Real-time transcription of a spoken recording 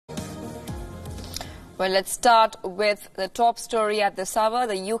Well, let's start with the top story at this hour.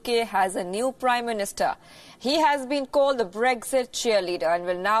 The UK has a new Prime Minister. He has been called the Brexit Cheerleader and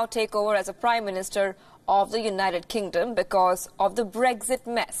will now take over as a Prime Minister of the United Kingdom because of the Brexit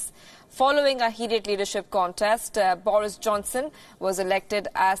mess. Following a heated leadership contest, Boris Johnson was elected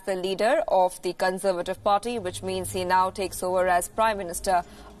as the leader of the Conservative Party, which means he now takes over as Prime Minister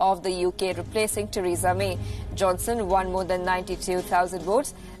of the UK, replacing Theresa May. Johnson won more than 92,000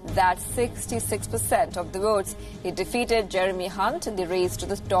 votes. That's 66% of the votes. He defeated Jeremy Hunt in the race to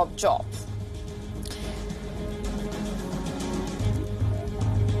the top job.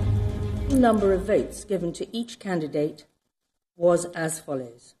 The number of votes given to each candidate was as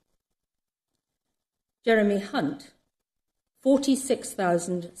follows. Jeremy Hunt,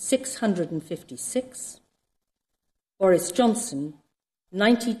 46,656. Boris Johnson,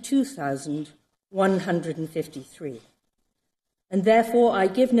 92,153. And therefore I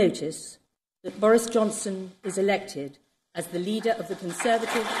give notice that Boris Johnson is elected as the leader of the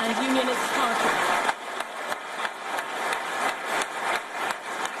Conservative and Unionist Party.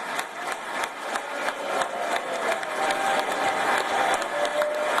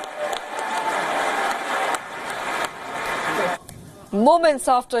 Moments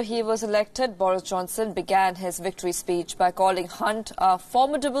after he was elected, Boris Johnson began his victory speech by calling Hunt a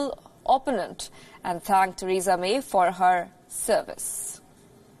formidable opponent and thanked Theresa May for her service.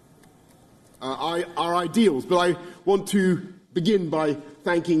 Our ideals, but I want to begin by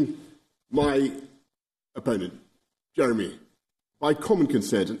thanking my opponent, Jeremy, by common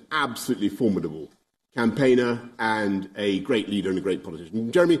consent, an absolutely formidable campaigner and a great leader and a great politician.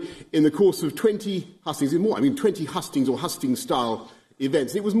 Jeremy, in the course of 20 hustings, 20 hustings or husting-style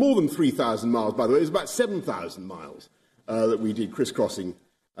events, it was more than 3,000 miles, by the way, it was about 7,000 miles that we did crisscrossing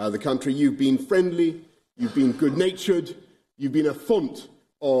the country. You've been friendly, you've been good-natured, you've been a font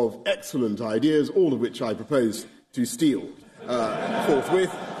of excellent ideas, all of which I propose to steal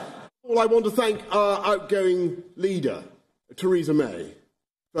forthwith. Well, I want to thank our outgoing leader, Theresa May,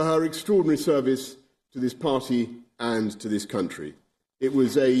 for her extraordinary service to this party and to this country. It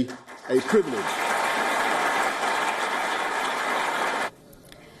was a privilege.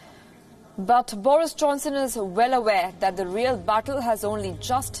 But Boris Johnson is well aware that the real battle has only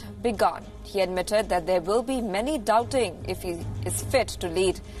just begun. He admitted that there will be many doubting if he is fit to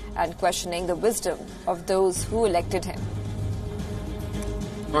lead and questioning the wisdom of those who elected him.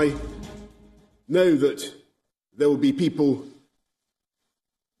 I know that there will be people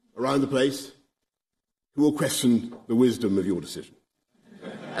around the place who will question the wisdom of your decision.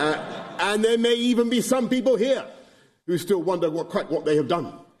 And there may even be some people here who still wonder what they have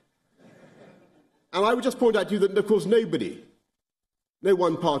done. And I would just point out to you that, of course, no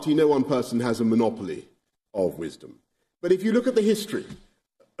one party, no one person has a monopoly of wisdom. But if you look at the history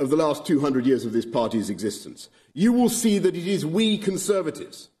of the last 200 years of this party's existence, you will see that it is we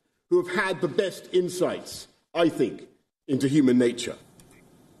Conservatives who have had the best insights, I think, into human nature.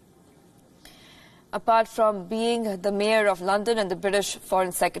 Apart from being the Mayor of London and the British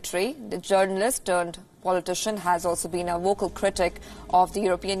Foreign Secretary, the journalist turned politician has also been a vocal critic of the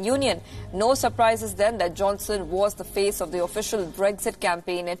European Union. No surprises then that Johnson was the face of the official Brexit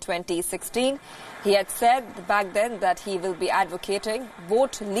campaign in 2016. He had said back then that he will be advocating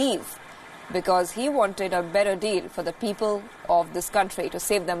vote leave because he wanted a better deal for the people of this country to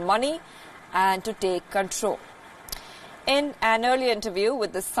save them money and to take control. In an earlier interview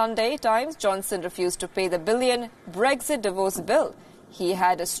with the Sunday Times, Johnson refused to pay the billion Brexit divorce bill. He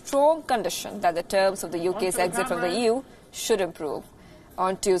had a strong condition that the terms of the UK's exit from the EU should improve.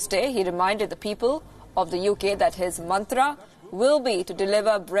 On Tuesday, he reminded the people of the UK that his mantra will be to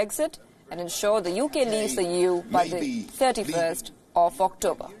deliver Brexit and ensure the UK leaves the EU by the 31st of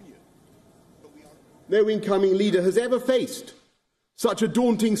October. No incoming leader has ever faced such a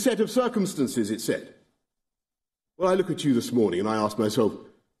daunting set of circumstances, it said. Well, I look at you this morning and I ask myself,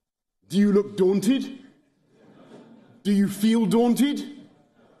 do you look daunted? Do you feel daunted?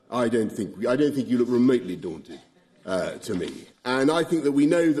 I don't think you look remotely daunted to me. And I think that we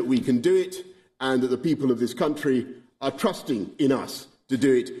know that we can do it and that the people of this country are trusting in us to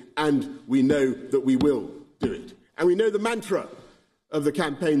do it, and we know that we will do it. And we know the mantra of the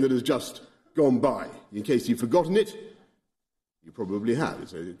campaign that has just gone by. In case you've forgotten it, you probably have.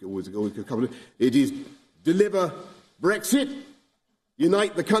 It's always a couple of, it is deliver Brexit,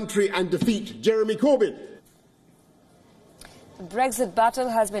 unite the country and defeat Jeremy Corbyn. The Brexit battle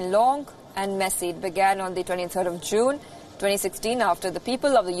has been long and messy. It began on the 23rd of June 2016 after the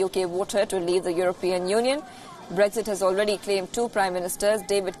people of the UK voted to leave the European Union. Brexit has already claimed two Prime Ministers,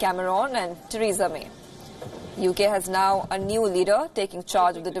 David Cameron and Theresa May. The UK has now a new leader taking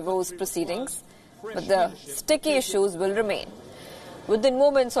charge of the divorce proceedings. but the sticky issues will remain. Within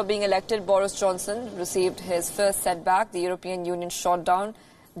moments of being elected, Boris Johnson received his first setback. The European Union shot down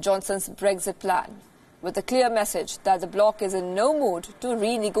Johnson's Brexit plan with a clear message that the bloc is in no mood to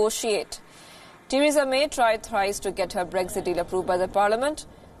renegotiate. Theresa May tried thrice to get her Brexit deal approved by the Parliament,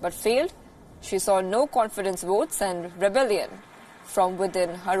 but failed. She saw no confidence votes and rebellion from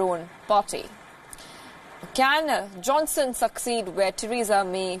within her own party. Can Johnson succeed where Theresa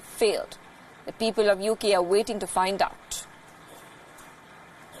May failed? The people of UK are waiting to find out.